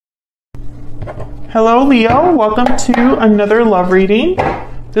Hello Leo, welcome to another love reading.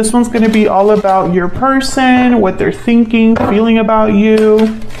 This one's going to be all about your person, what they're thinking, feeling about you.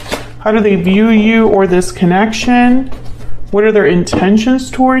 How do they view you or this connection? What are their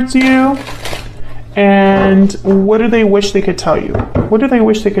intentions towards you? And what do they wish they could tell you? What do they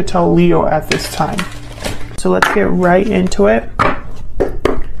wish they could tell Leo at this time? So let's get right into it.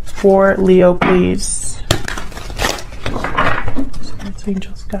 For Leo, please.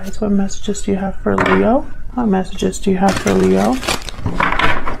 Angels, guys, what messages do you have for Leo? What messages do you have for Leo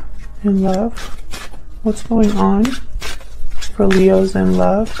in love? What's going on for Leos in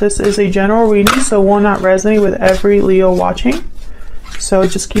love? This is a general reading, so will not resonate with every Leo watching. So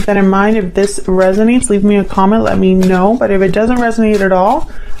just keep that in mind. If this resonates, leave me a comment, let me know. But if it doesn't resonate at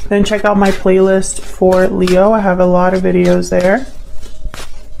all, then check out my playlist for Leo. I have a lot of videos there.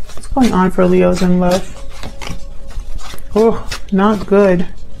 What's going on for Leos in love? Oh, not good.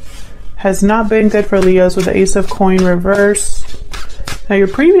 Has not been good for Leos with the Ace of Coin reverse. Now your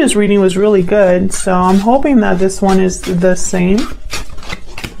previous reading was really good, so I'm hoping that this one is the same.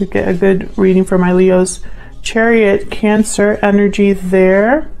 We get a good reading for my Leos. Chariot, Cancer energy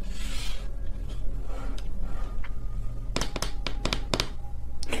there.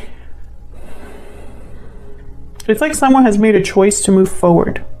 It's like someone has made a choice to move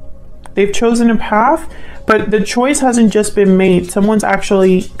forward. They've chosen a path, but the choice hasn't just been made. Someone's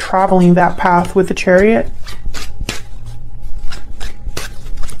actually traveling that path with the Chariot.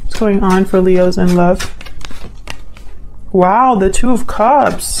 What's going on for Leos in love? Wow, the Two of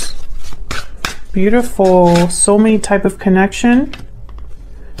Cups. Beautiful. Soulmate type of connection.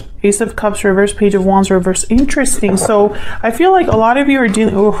 Ace of Cups reverse, Page of Wands reverse. Interesting. So I feel like a lot of you are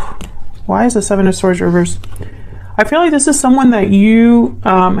dealing... Oh, why is the Seven of Swords reverse? I feel like this is someone that you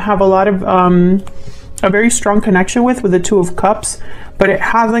have a lot of... a very strong connection with the Two of Cups, but it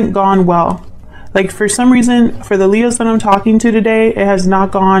hasn't gone well. Like for some reason, for the Leos that I'm talking to today, it has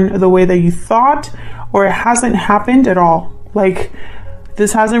not gone the way that you thought, or it hasn't happened at all. Like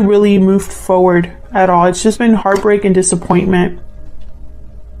this hasn't really moved forward at all. It's just been heartbreak and disappointment.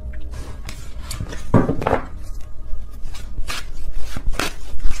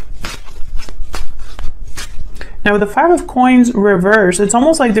 Now with the Five of Coins reverse, it's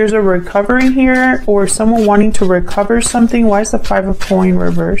almost like there's a recovery here or someone wanting to recover something. Why is the Five of Coin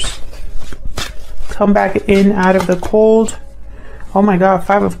reverse? Come back in out of the cold. Oh my God,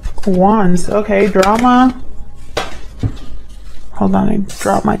 Five of Wands. Okay, drama. Hold on, I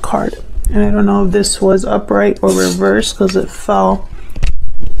dropped my card. And I don't know if this was upright or reverse because it fell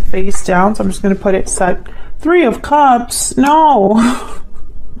face down. So I'm just going to put it set. Three of Cups. No.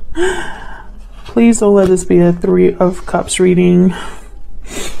 Please don't let this be a Three of Cups reading.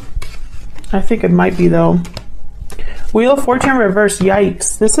 I think it might be though. Wheel of Fortune reverse.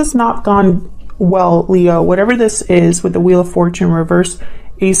 Yikes. This has not gone well, Leo. Whatever this is with the Wheel of Fortune reverse,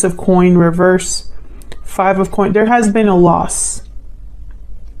 Ace of Coin reverse, Five of Coin. There has been a loss.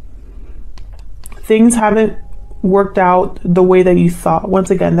 Things haven't worked out the way that you thought. Once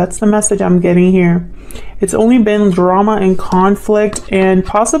again, that's the message I'm getting here. It's only been drama and conflict and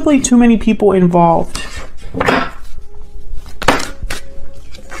possibly too many people involved.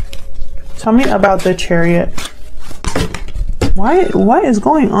 Tell me about the Chariot. What is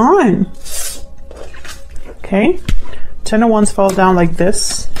going on? Okay. Ten of Wands falls down like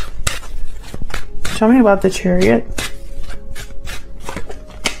this. Tell me about the Chariot.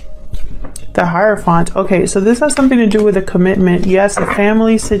 The Hierophant. Okay, so this has something to do with a commitment. Yes, a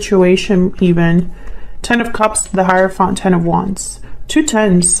family situation even. Ten of Cups, the Hierophant, Ten of Wands. Two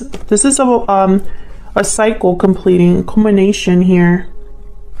tens. This is a cycle completing, culmination here.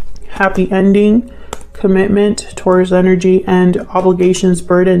 Happy ending, commitment, Taurus energy, and obligations,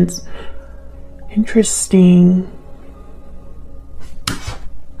 burdens. Interesting.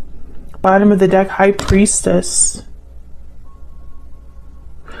 Bottom of the deck, High Priestess.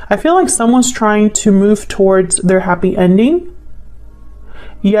 I feel like someone's trying to move towards their happy ending,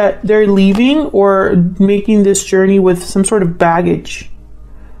 yet they're leaving or making this journey with some sort of baggage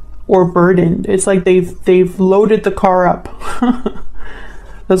or burden. It's like they've loaded the car up.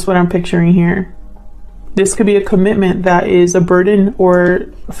 That's what I'm picturing here. This could be a commitment that is a burden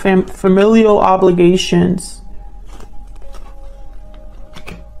or familial obligations.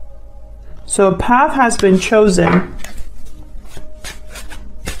 So a path has been chosen.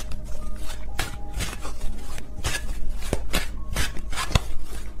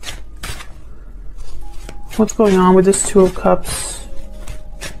 What's going on with this Two of Cups?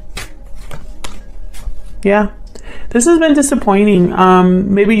 Yeah, this has been disappointing.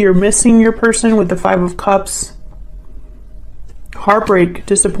 Maybe you're missing your person with the Five of Cups. Heartbreak,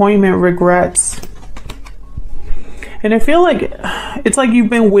 disappointment, regrets. And I feel like it's like you've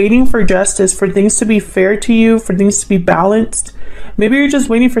been waiting for justice, for things to be fair to you, for things to be balanced. Maybe you're just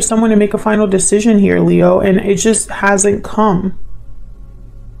waiting for someone to make a final decision here, Leo, and it just hasn't come.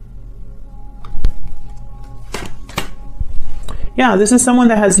 Yeah, this is someone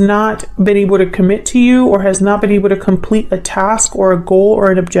that has not been able to commit to you or has not been able to complete a task or a goal or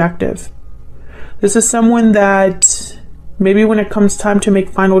an objective. This is someone that maybe when it comes time to make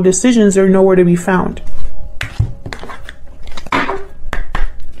final decisions, they're nowhere to be found.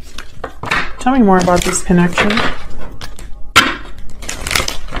 Tell me more about this connection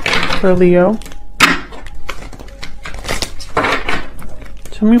for Leo.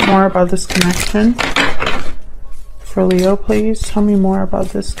 Tell me more about this connection for Leo, please. Tell me more about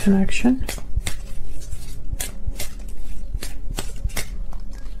this connection.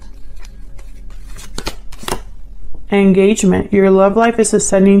 Engagement. Your love life is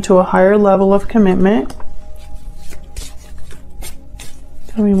ascending to a higher level of commitment.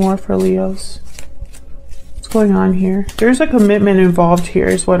 Tell me more for Leos. What's going on here? There's a commitment involved here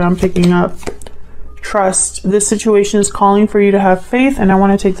is what I'm picking up. Trust. This situation is calling for you to have faith, and I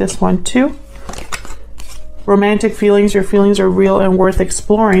want to take this one too. Romantic feelings. Your feelings are real and worth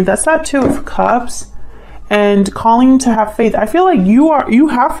exploring. That's that Two of Cups. And calling to have faith. I feel like you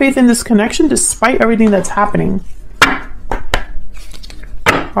have faith in this connection despite everything that's happening.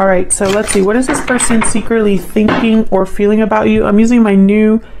 All right, so let's see. What is this person secretly thinking or feeling about you? I'm using my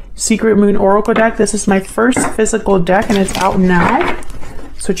new Secret Moon Oracle deck. This is my first physical deck, and it's out now.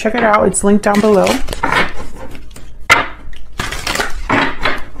 So check it out. It's linked down below.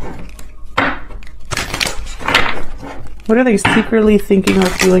 What are they secretly thinking or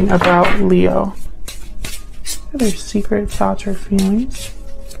feeling about Leo? What are their secret thoughts or feelings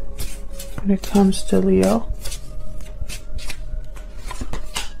when it comes to Leo?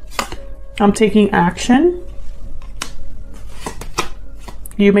 I'm taking action.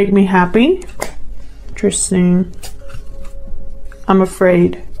 You make me happy. Interesting. I'm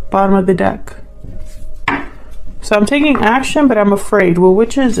afraid. Bottom of the deck. So I'm taking action, but I'm afraid. Well,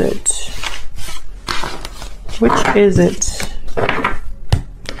 which is it? Which is it?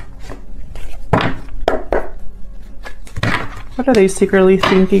 What are they secretly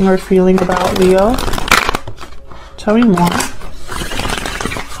thinking or feeling about Leo? Tell me more.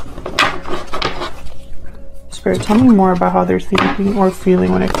 Spirit, tell me more about how they're thinking or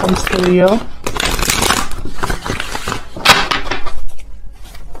feeling when it comes to Leo.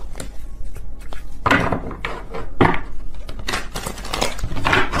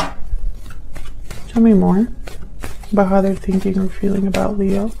 Tell me more about how they're thinking or feeling about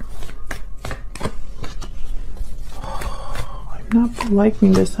Leo. I'm not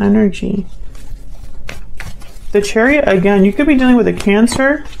liking this energy. The Chariot, again, you could be dealing with a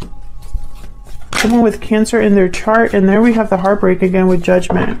Cancer. Someone with Cancer in their chart, and there we have the heartbreak again with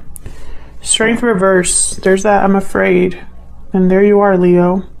Judgment. Strength reverse. There's that I'm afraid. And there you are,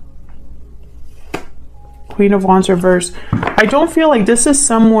 Leo. Queen of Wands reverse. I don't feel like this is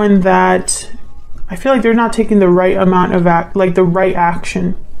someone that... I feel like they're not taking the right amount of the right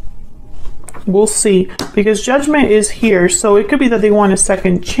action. We'll see. Because Judgment is here, so it could be that they want a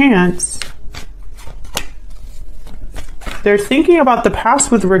second chance. They're thinking about the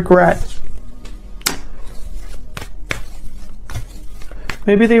past with regret.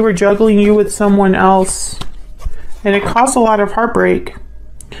 Maybe they were juggling you with someone else, and it caused a lot of heartbreak.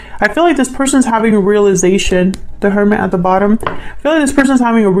 I feel like this person's having a realization. The Hermit at the bottom. I feel like this person's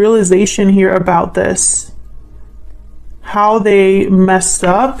having a realization here about this. How they messed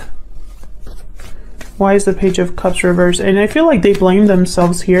up. Why is the Page of Cups reversed? And I feel like they blame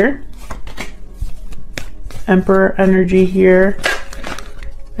themselves here. Emperor energy here.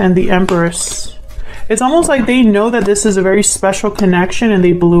 And the Empress. It's almost like they know that this is a very special connection and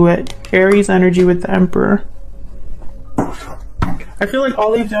they blew it. Aries energy with the Emperor. I feel like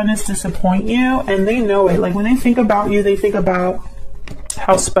all they've done is disappoint you, and they know it. Like when they think about you, they think about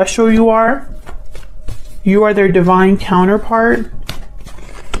how special you are. You are their divine counterpart.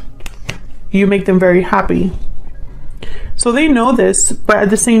 You make them very happy. So they know this, but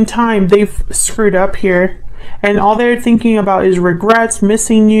at the same time, they've screwed up here. And all they're thinking about is regrets,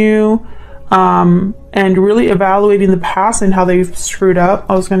 missing you, and really evaluating the past and how they've screwed up.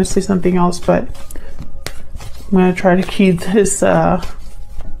 I was going to say something else, but I'm going to try to keep this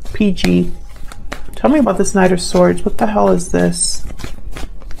PG. Tell me about this Knight of Swords. What the hell is this?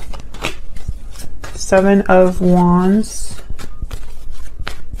 Seven of Wands.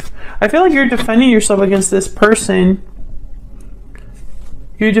 I feel like you're defending yourself against this person.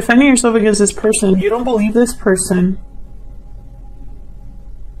 You're defending yourself against this person. You don't believe this person.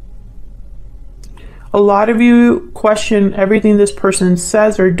 A lot of you question everything this person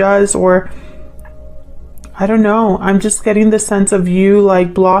says or does, or I don't know. I'm just getting the sense of you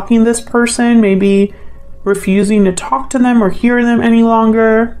like blocking this person, maybe refusing to talk to them or hear them any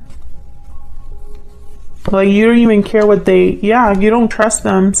longer. Like you don't even care what they, yeah, you don't trust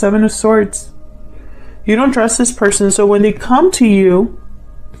them. Seven of Swords. You don't trust this person. So when they come to you,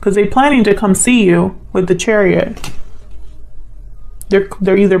 because they're planning to come see you with the Chariot.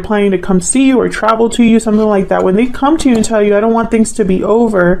 They're either planning to come see you or travel to you, something like that. When they come to you and tell you, I don't want things to be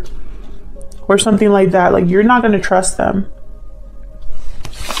over, or something like that, like you're not going to trust them.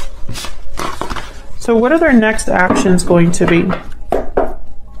 So what are their next actions going to be?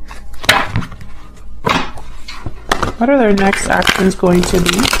 What are their next actions going to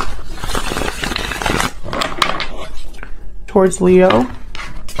be towards Leo?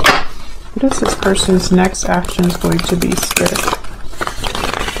 What is this person's next actions going to be, Spirit?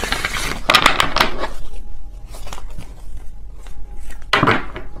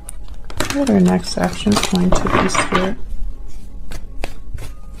 What are their next actions going to be, Spirit?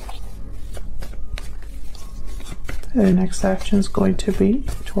 What are their next actions going to be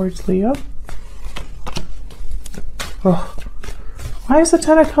towards Leo? Oh, why is the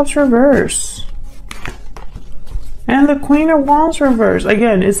Ten of Cups reversed? And the Queen of Wands reversed.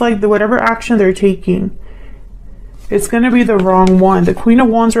 Again, it's like whatever action they're taking, it's going to be the wrong one. The Queen of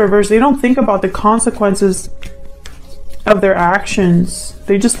Wands reversed. They don't think about the consequences of their actions.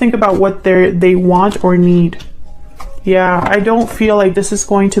 They just think about what they want or need. Yeah, I don't feel like this is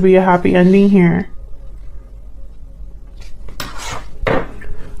going to be a happy ending here.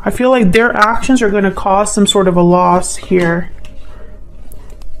 I feel like their actions are going to cause some sort of a loss here.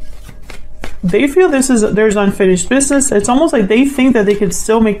 They feel there's unfinished business. It's almost like they think that they could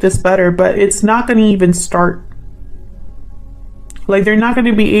still make this better, but it's not going to even start. Like they're not going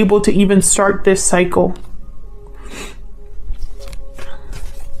to be able to even start this cycle.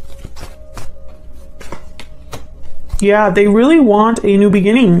 Yeah, they really want a new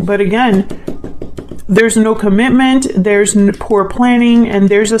beginning, but again, there's no commitment, there's poor planning, and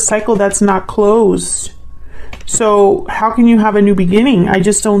there's a cycle that's not closed. So how can you have a new beginning? I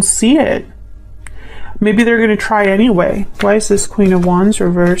just don't see it. Maybe they're going to try anyway. Why is this Queen of Wands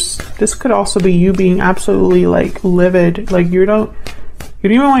reversed? This could also be you being absolutely like livid. Like you don't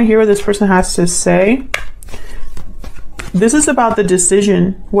even want to hear what this person has to say. This is about the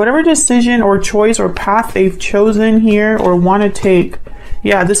decision. Whatever decision or choice or path they've chosen here or want to take.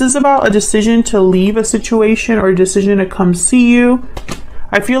 Yeah, this is about a decision to leave a situation or a decision to come see you.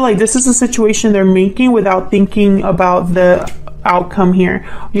 I feel like this is a situation they're making without thinking about the outcome here.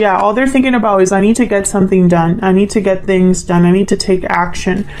 Yeah, all they're thinking about is I need to get something done. I need to get things done. I need to take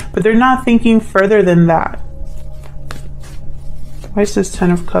action. But they're not thinking further than that. Why is this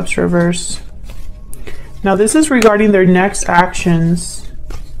Ten of Cups reversed? Now this is regarding their next actions.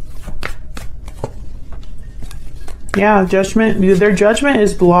 Yeah, judgment. Their judgment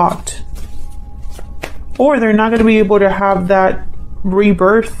is blocked. Or they're not going to be able to have that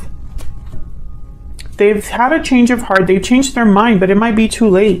rebirth. They've had a change of heart. They've changed their mind, but it might be too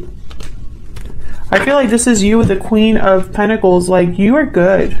late. I feel like this is you with the Queen of Pentacles. Like, you are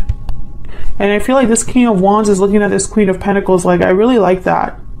good. And I feel like this King of Wands is looking at this Queen of Pentacles like, I really like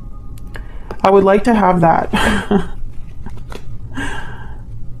that. I would like to have that.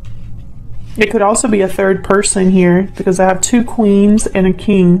 It could also be a third person here because I have two queens and a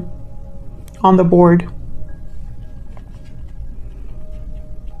king on the board.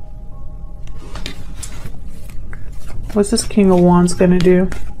 What's this King of Wands gonna do?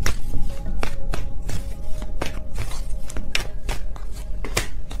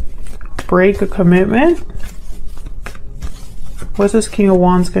 Break a commitment? What's this King of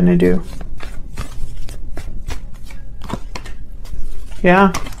Wands gonna do?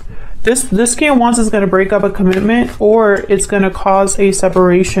 Yeah. This King of Wands is going to break up a commitment, or it's going to cause a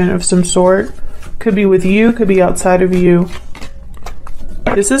separation of some sort. Could be with you, could be outside of you.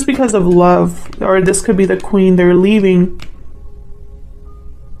 This is because of love, or this could be the Queen. They're leaving.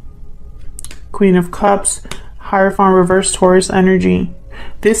 Queen of Cups, Hierophant, reverse Taurus energy.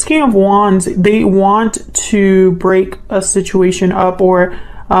 This King of Wands, they want to break a situation up or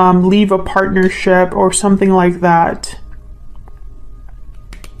leave a partnership or something like that.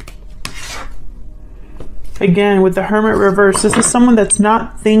 Again, with the Hermit reverse, this is someone that's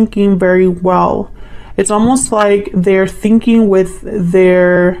not thinking very well. It's almost like they're thinking with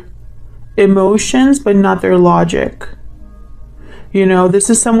their emotions, but not their logic. You know, this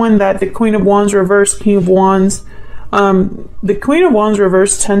is someone that the Queen of Wands reverse, King of Wands, the Queen of Wands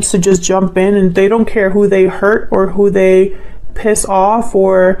reverse tends to just jump in and they don't care who they hurt or who they piss off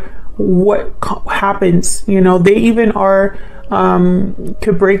or what happens. You know, they even are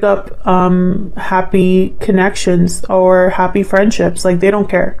could break up happy connections or happy friendships. Like, they don't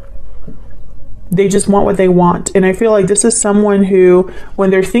care. They just want what they want. And I feel like this is someone who, when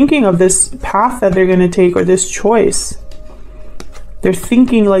they're thinking of this path that they're going to take, or this choice, they're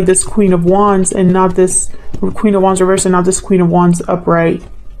thinking like this Queen of Wands and not this Queen of Wands reverse, and not this Queen of Wands upright.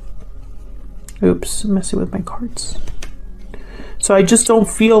 Oops, I'm messing with my cards. So I just don't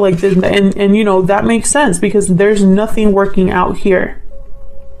feel like this, and you know, that makes sense because there's nothing working out here.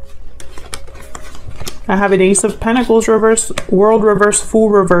 I have an Ace of Pentacles reverse, World reverse, Fool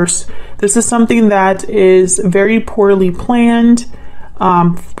reverse. This is something that is very poorly planned.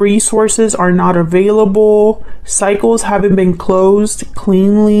 Resources are not available. Cycles haven't been closed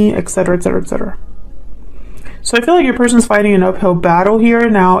cleanly, etc., etc., etc. So I feel like your person's fighting an uphill battle here.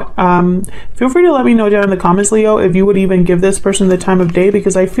 Now, feel free to let me know down in the comments, Leo, if you would even give this person the time of day,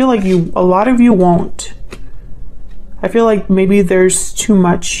 because I feel like a lot of you won't. I feel like maybe there's too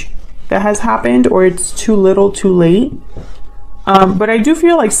much that has happened, or it's too little too late. But I do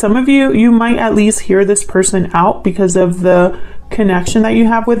feel like some of you might at least hear this person out because of the connection that you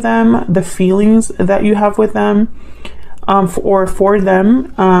have with them, the feelings that you have with them, or for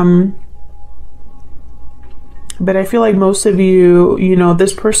them. But I feel like most of you, you know,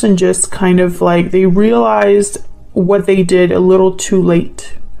 this person just kind of like, they realized what they did a little too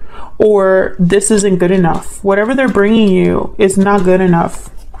late, or this isn't good enough. Whatever they're bringing you is not good enough.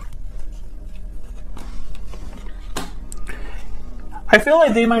 I feel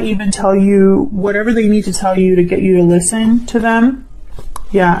like they might even tell you whatever they need to tell you to get you to listen to them.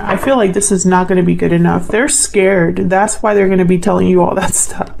 Yeah, I feel like this is not going to be good enough. They're scared. That's why they're going to be telling you all that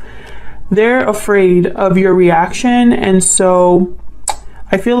stuff. They're afraid of your reaction. And so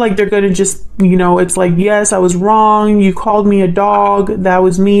I feel like they're going to just, you know, it's like, yes, I was wrong. You called me a dog. That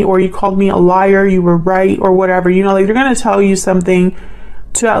was me. Or you called me a liar. You were right, or whatever. You know, like, they're going to tell you something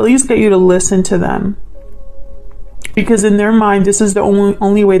to at least get you to listen to them. Because in their mind, this is the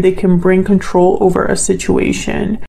only way they can bring control over a situation.